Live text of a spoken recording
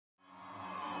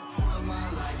of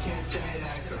my life, can't say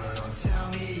that, girl. Don't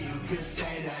tell me you could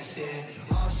say that shit.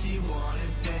 All she want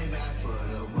is payback for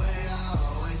the way I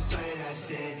always play that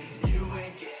shit. You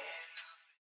ain't getting.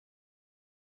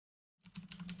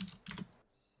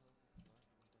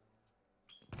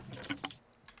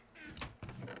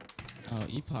 Oh,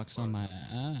 Epoch's on my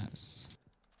ass.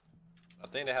 I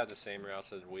think they have the same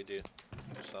routes as we do.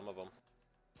 Some of them.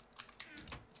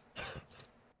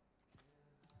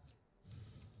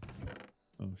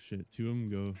 Oh shit, two of them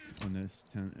go on this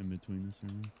tent in between this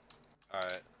room.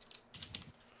 Alright.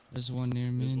 There's one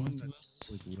near me. There's one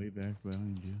that's like way back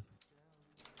behind you.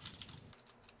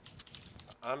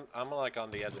 I'm like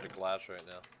on the edge of the glass right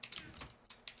now.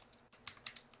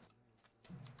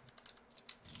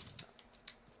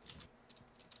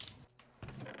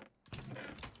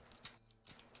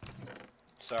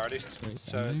 Sorry.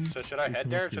 So should I head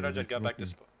there or should I just go back to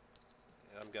spawn?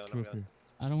 Yeah, I'm going.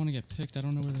 I don't want to get picked. I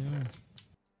don't know where they are.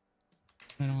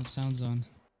 I don't have sounds on.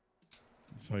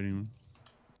 Fighting one.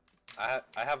 I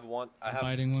have one. I have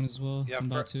fighting one as well. Yeah,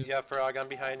 Frog, I'm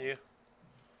behind you.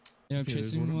 Yeah, I'm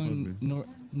chasing one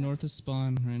north of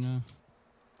spawn right now.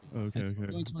 Okay.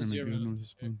 Going towards your north of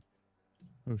spawn.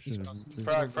 Oh shit.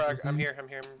 Frog, I'm here. I'm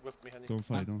with behind you. Don't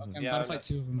fight. I'm about to fight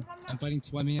two of them. I'm fighting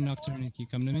Twemmy and Nocturne. Can you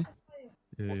come to me?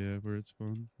 Yeah, we're at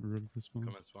spawn. We're ready for spawn.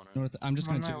 Come at spawn. North. I'm just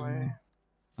gonna 2v1 them.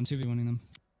 I'm 2v1ing them.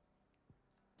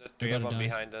 The three of them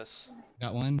behind us.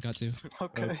 Got one, got two.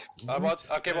 Okay.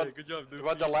 Good job, dude.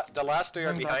 The last three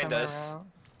are behind us.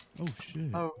 Oh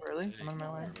shit. Oh really? I'm on my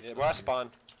way. Yeah, we're at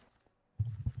spawn.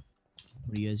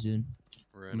 What are you guys doing?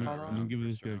 I'm gonna give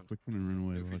this guy a quick one and run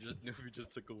away. Nufi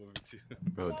just took a look too.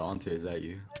 Bro, Dante, is that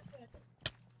you?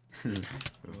 Oh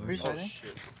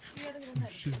shit.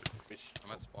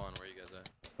 I'm at spawn. Where are you guys at?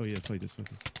 Oh yeah, fight this.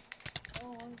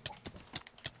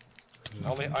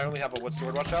 I only have a wood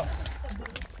sword. Watch out.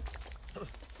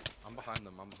 I'm behind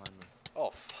them.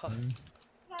 Oh fuck.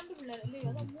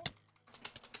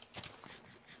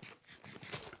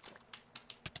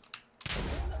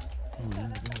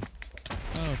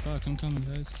 Oh fuck, I'm coming,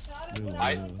 guys.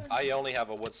 I only have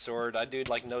a wood sword. I do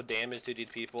like no damage to these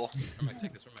people.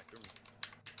 Take this.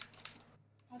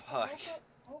 Fuck.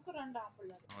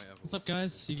 What's up,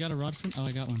 guys? You got a rod from? Oh,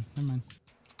 I got one. Never mind.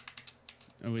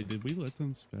 Oh wait, did we let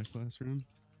them spec last round?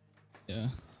 Yeah.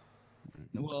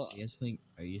 Well, are you guys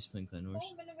playing Clan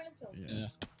Wars? Yeah.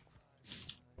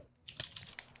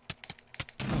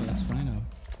 Oh, that's Rhino.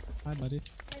 Hi, buddy.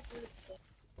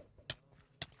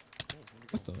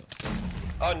 What the?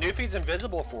 Oh, Nufi's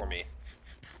invisible for me.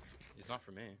 He's not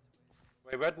for me.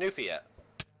 Wait, where'd Nufi at?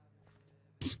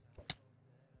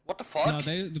 What the fuck? No,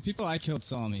 the people I killed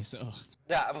saw me, so.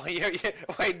 Yeah, well, wait,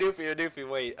 Nufi,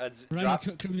 wait. Rhino,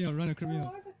 come here, Rhino, come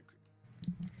here.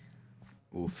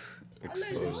 Oof.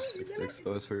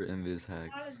 Exposed for invis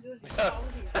hacks.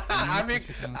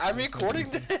 I'm recording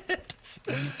this.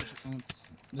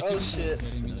 Oh shit.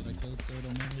 You didn't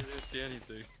see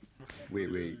anything.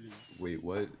 Wait,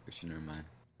 what? Actually, never mind.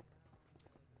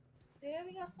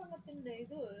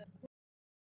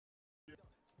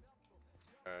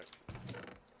 Alright.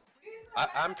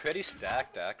 I'm pretty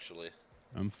stacked actually.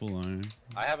 I'm full iron.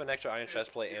 I have an extra iron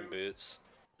chest plate and boots.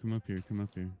 Come up here.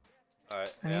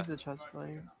 Alright, I need the chest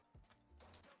plate.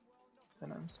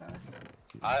 Then I'm sad.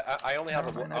 I only have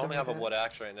a wood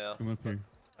axe right now. Come up here.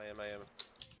 I am.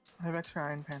 I have extra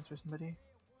iron pants for somebody.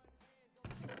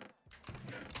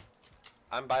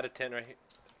 I'm by the 10 right here.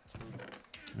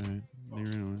 Alright, they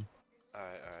ran away.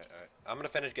 Alright. I'm gonna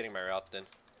finish getting my route then.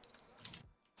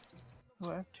 Oh,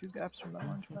 I have 2 gaps from that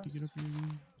one. Get up here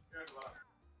again.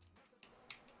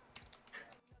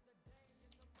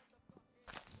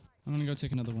 I'm gonna go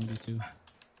take another 1v2.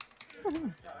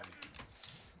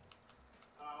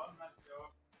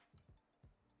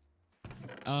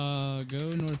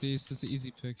 Go northeast. It's an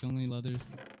easy pick. Only leather.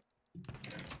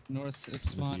 North of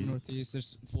spawn, northeast.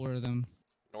 There's 4 of them.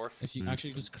 North. If you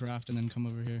actually just craft and then come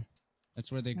over here,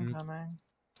 that's where they group. I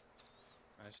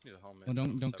just need a helmet. Well,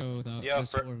 don't go without. Yeah,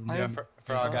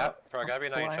 Frog, I have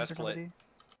your iron chest plate.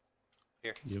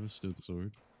 Here. You have a stone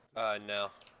sword?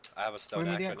 No. I have a stone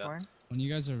axe right now. When you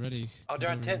guys are ready. Oh,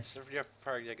 they're on tents. Yeah,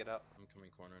 Frog, get out. I'm coming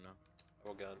corner now.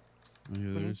 Well gun. Oh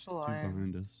yeah, there's 2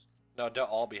 behind us. No, they're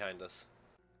all behind us.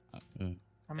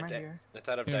 I'm right here. It's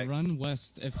out of Yeah, deck. run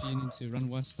west if you need to. Run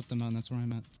west up the mountain. That's where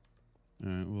I'm at.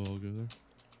 Alright, we'll all go there.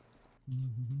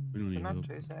 We don't We're need not help.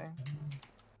 chasing.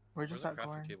 We're just at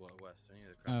corn. Table at west. I need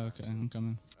a Oh, okay. I'm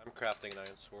coming. I'm crafting an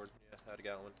iron sword. Yeah, I'd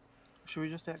got one. Should we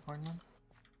just stay at corn then?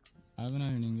 I have an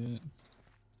ironing it.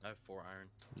 I have 4 iron.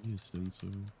 I need a stone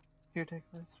sword. Here, take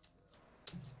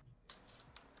this.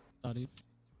 Buddy.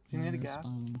 You need a gap?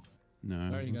 No.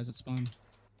 Where are you guys at spawn?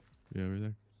 Yeah, right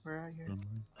there. We're out here.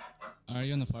 Are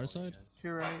you on the far side? To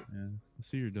your right. Yeah, I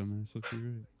see your dumbass. Look to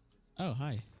your right. Oh,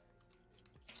 hi.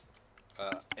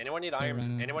 Anyone need Hey, iron?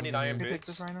 Rhino, Anyone need over iron Can you here. take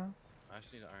this boots? rhino? I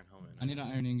just need an iron helmet. I need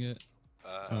an iron ingot.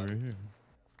 Oh, right here.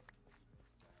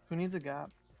 Who needs a gap?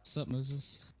 What's up,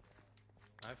 Moses?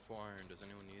 I have 4 iron. Does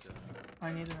anyone need a?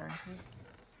 I need an iron pick.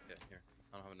 Yeah, here.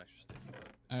 I don't have an extra stick. But...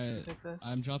 Can you Alright, take this?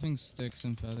 I'm dropping sticks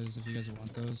and feathers if you guys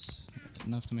want those.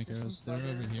 Enough to make There's some arrows.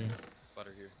 They're butter. over here.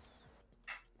 butter here.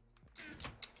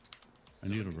 I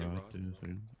need a Someone need a rod, rod? too. So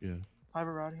yeah. I have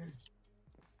a rod here.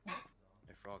 Hey,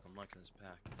 Frog, I'm liking this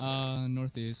pack.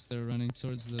 Northeast. They're running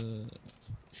towards the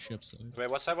ship side. Wait,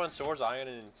 what's everyone's swords? Iron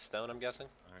and stone, I'm guessing.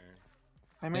 Iron.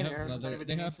 I They made have, arrows. if leather.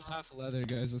 anybody They have needs some. half leather,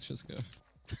 guys. Let's just go.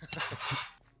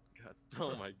 God.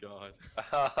 Oh my God.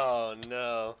 Oh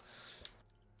no.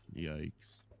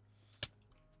 Yikes.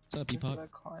 What's up, This is Epoch? a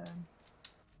clan.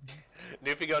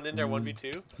 Newfie going in there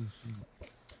 1v2.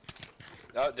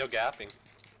 Oh, they're gapping.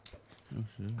 Oh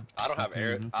shit. I don't have Okay,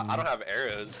 arrow. nothing. I don't have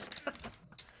arrows.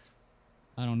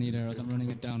 I don't need arrows. I'm running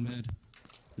it down mid.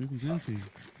 Movie's empty.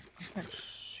 I can't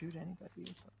shoot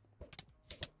anybody.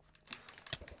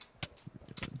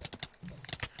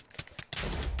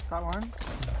 Got one?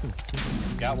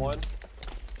 Got one.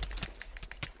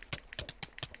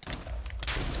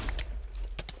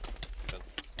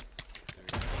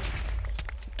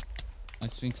 I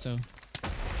think so.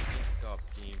 Good job,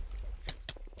 team.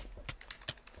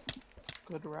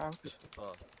 Good route.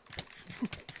 Oh.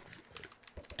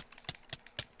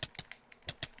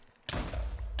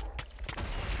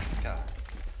 God.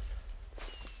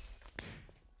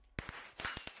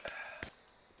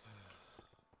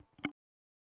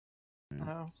 Yeah.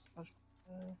 No. Slash-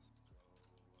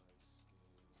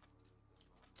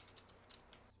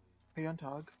 Are you on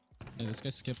Tog? Yeah, this guy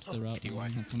skipped the route. He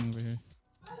won't have come over here.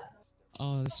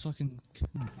 Oh, this fucking.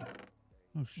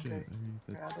 Oh shit. Okay, I need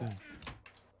that grab it. stick.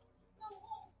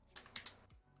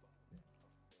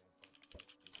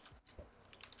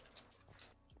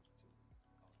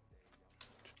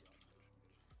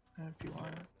 If you want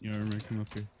it. Yeah, Armor, come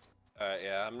up here. Alright,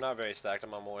 yeah, I'm not very stacked.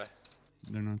 I'm on my way.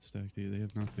 They're not stacked. They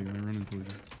have nothing. They're running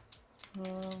towards you.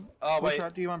 Oh Which wait.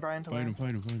 route do you want Brian to Fight him, land?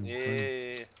 fight him, fight him. Yeah, fight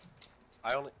him.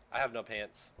 yeah, yeah. I have no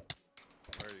pants.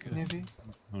 Where are you guys? Newbie?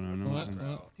 Oh no, no. What? no.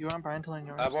 What? Do you want Brian to land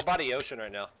yours? We're by the ocean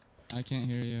right now. I can't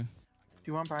hear you. Do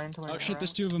you want Brian to land Oh your shit,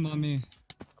 there's route? 2 of them on me.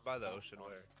 By the ocean,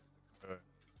 where?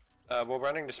 We're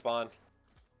running to spawn.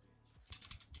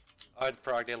 Oh,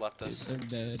 Frog, they left Dude, us. they're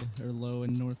dead or low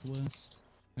in northwest.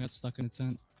 I got stuck in a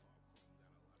tent.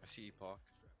 I see Epoch.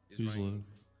 He's Who's low? running.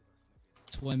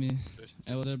 Twemmy. Just-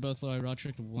 Yeah, well, they're both low. I raw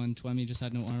tricked one. Twemmy just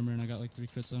had no armor and I got like 3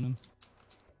 crits on him.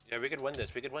 Yeah, we could win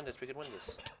this. We could win this. We could win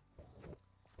this.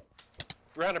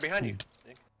 Runner behind you.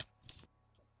 Nick.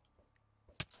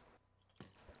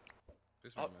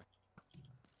 Who's Oh. running back?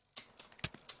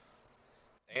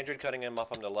 Andrew cutting him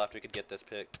off on the left. We could get this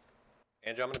pick.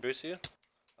 Andrew, I'm gonna boost you.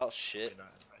 Oh shit.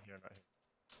 Not here, not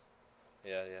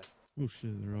here. Yeah, yeah. Oh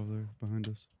shit, they're all there behind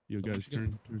us. You Oh, guys shit.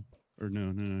 turn. Or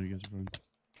no, you guys are fine.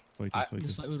 Fight this, fight Just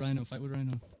this. fight with Rhino. Fight with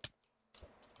Rhino.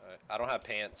 Alright. I don't have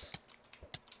pants.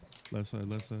 Left side,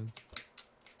 left side.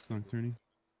 Nocturne.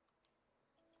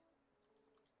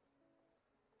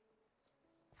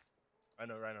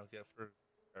 Rhino, get for.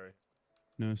 Sorry.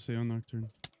 No, stay on Nocturne.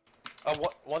 Oh,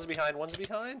 one's behind. One's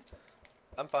behind.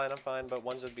 I'm fine. But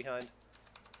one's behind.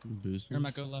 Boost. Here,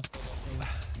 Matt, go left. Go left, go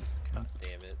left. God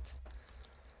damn it.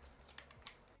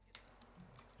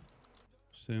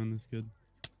 Stay on this kid.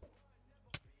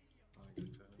 Oh, good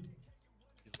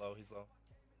code. He's low.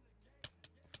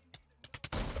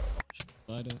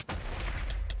 Fight it.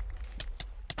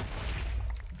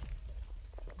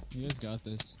 You guys got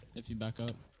this. If you back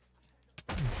up.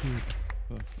 Oh shoot.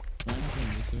 Fuck. Rhino can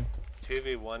me too.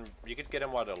 2v1. You could get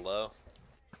him while they're low.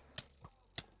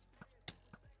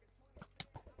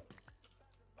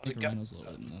 I think Rhino's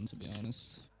lower than them, to be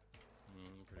honest.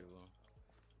 Pretty low.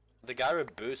 The guy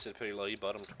with boost is pretty low. You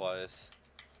butt him twice.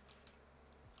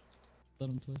 Let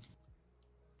him play.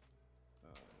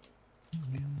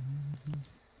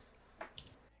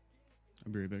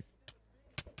 I'll be right back.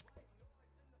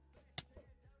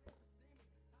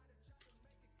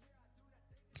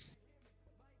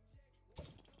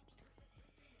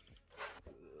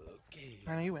 Okay.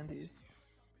 I know you win these.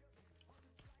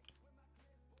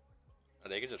 Or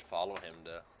they could just follow him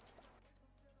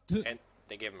though. And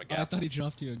they gave him a Oh, I gap. thought he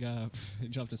dropped you a gap. He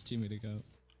dropped his teammate a gap.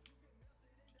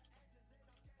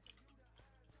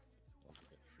 Don't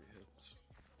get free hits.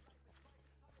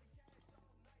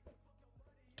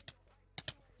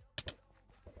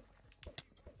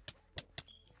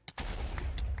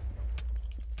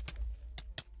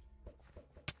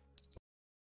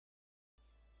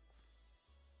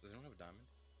 diamond.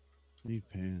 Need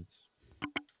pants.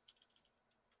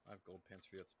 I have gold pants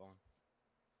for you at spawn.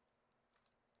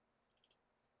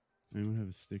 Anyone have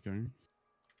a stick iron?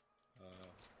 I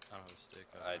don't have a stick.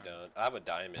 I don't. I have a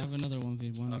diamond. I have another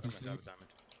 1v1 I Okay, can I have take. a diamond.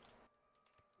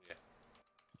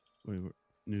 Wait, what?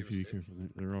 No, You have if a you be stick? careful,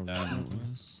 they're all No. running that way.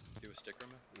 Northwest. Do you have a stick,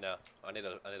 Roman? No, I need a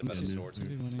Me better too. sword.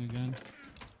 2v1ing again.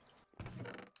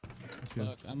 Let's go.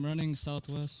 Fuck, I'm running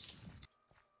southwest.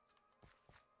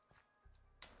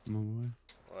 I'm on my way.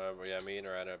 Whatever, yeah, me and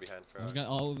Rhino behind I've Frog. got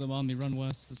all of them on me. Run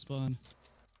west to spawn.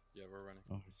 Yeah, we're running.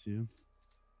 Oh, I see him.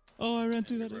 Oh, I ran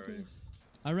through that Where are nigga. you?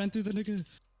 I ran through the nigga.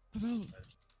 I'm out.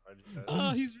 I just said.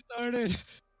 Ah, he's retarded.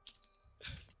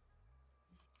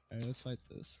 Alright, let's fight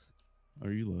this.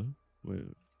 Are you low? Wait,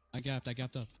 I gapped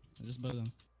up. I just bowed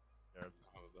them. Oh,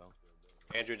 well.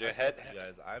 Andrew, your head. You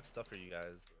guys, I have stuff for you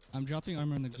guys. I'm dropping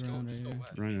armor on the Just go, ground right just go here.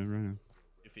 west. Rhino.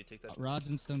 If you take that. Rods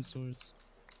and stone swords.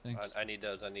 Thanks. I need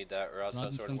those. I need that. Or else Rods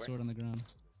and that's stone sword. sword on the ground.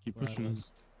 Keep Where I pushing him.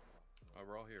 was. Oh,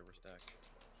 we're all here. We're stacked.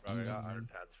 Frog, I got I'm 100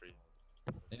 pads for you.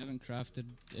 They haven't crafted.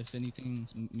 If anything,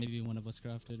 maybe one of us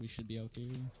crafted. We should be okay.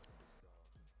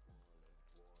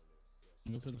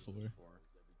 Go for the 4.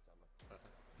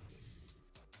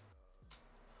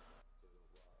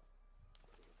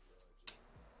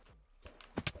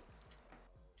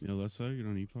 Yeah, left side, get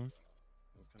on Epoch.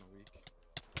 We're kind of weak.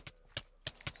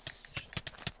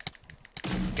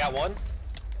 Got one.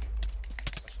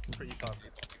 For Epoch.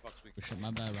 Epoch's weak. Oh shit, my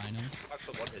bad, Rhino. Epoch's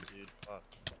a one hit, dude. Fuck.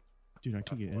 Dude, I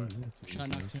can get in. That's Shot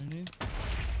amazing. Nocturne.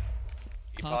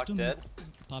 Epoch Popped him. dead.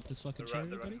 Popped his fucking They're, cherry,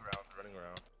 they're buddy. running around. They're running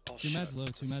around. Oh, 2 shit. mads low.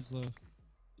 2 mads low.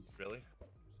 Really?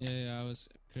 Yeah, I was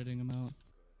critting him out.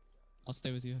 I'll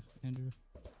stay with you, Andrew.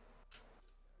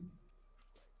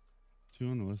 2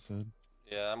 on the left side.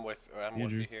 Yeah, I'm with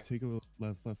Andrew, you here. take a little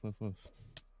left. He's gonna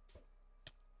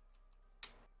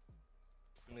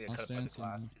get I'll cut stay by on the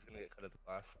class. two. He's gonna get cut at the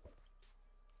class.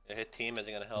 Yeah, his team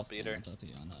isn't gonna I'll help stay either. on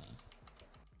Tatiana.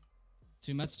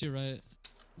 2 mats to your right.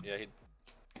 Yeah, he.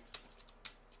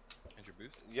 And your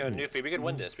boost? Yeah, Newfie, we could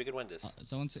win this. We could win this.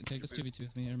 Someone take this 2v2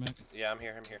 with me, Air Mac. Yeah, I'm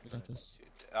here. I'm here. We got this.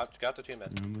 Got the 2 men.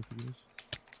 Yeah, I'm with you guys.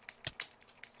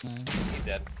 Nice. He's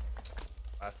dead.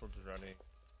 Last one's running.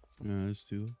 Yeah, there's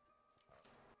 2.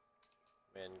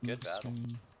 Man, good Move battle. stream.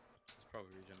 He's probably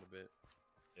regen a bit.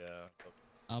 Yeah.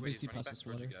 I'll Wait, he's basically running pass back this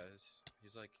towards water. you guys.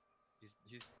 He's like,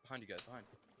 he's behind you guys. Behind.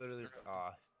 Literally.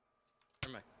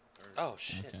 Turn back. Oh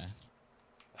shit. Okay.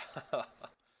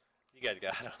 You guys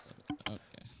got him. Okay.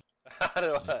 I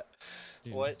don't know.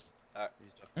 Dude. What?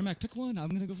 He's definitely. Air Mac, pick one. I'm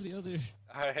gonna go for the other.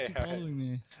 Alright, Keep alright. following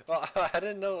me. Well, I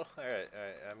didn't know. Alright.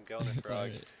 I'm going to It's Frog.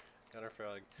 alright. Gunner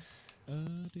Frog. Do.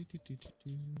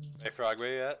 Hey, Frog,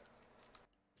 where you at?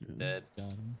 Yeah. Dead.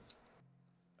 Got him.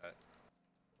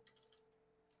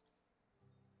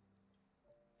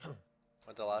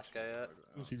 Where's the last guy at?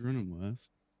 Is he running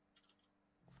west?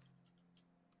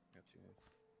 Got 2 minutes.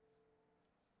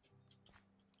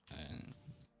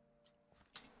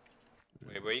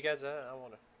 Wait, where you guys at? I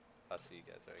wanna. I see you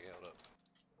guys. Alright, hold up.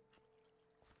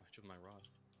 I should my rod.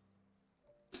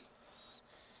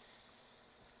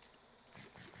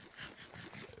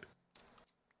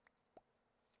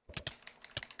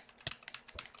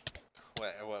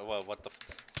 Wait, what the?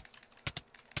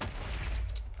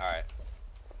 Alright.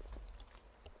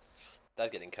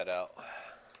 That's getting cut out.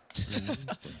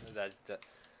 that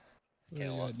can't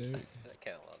allow Oh, yeah, dude. that.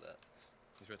 Can't allow that.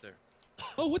 He's right there.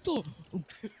 Oh, what the?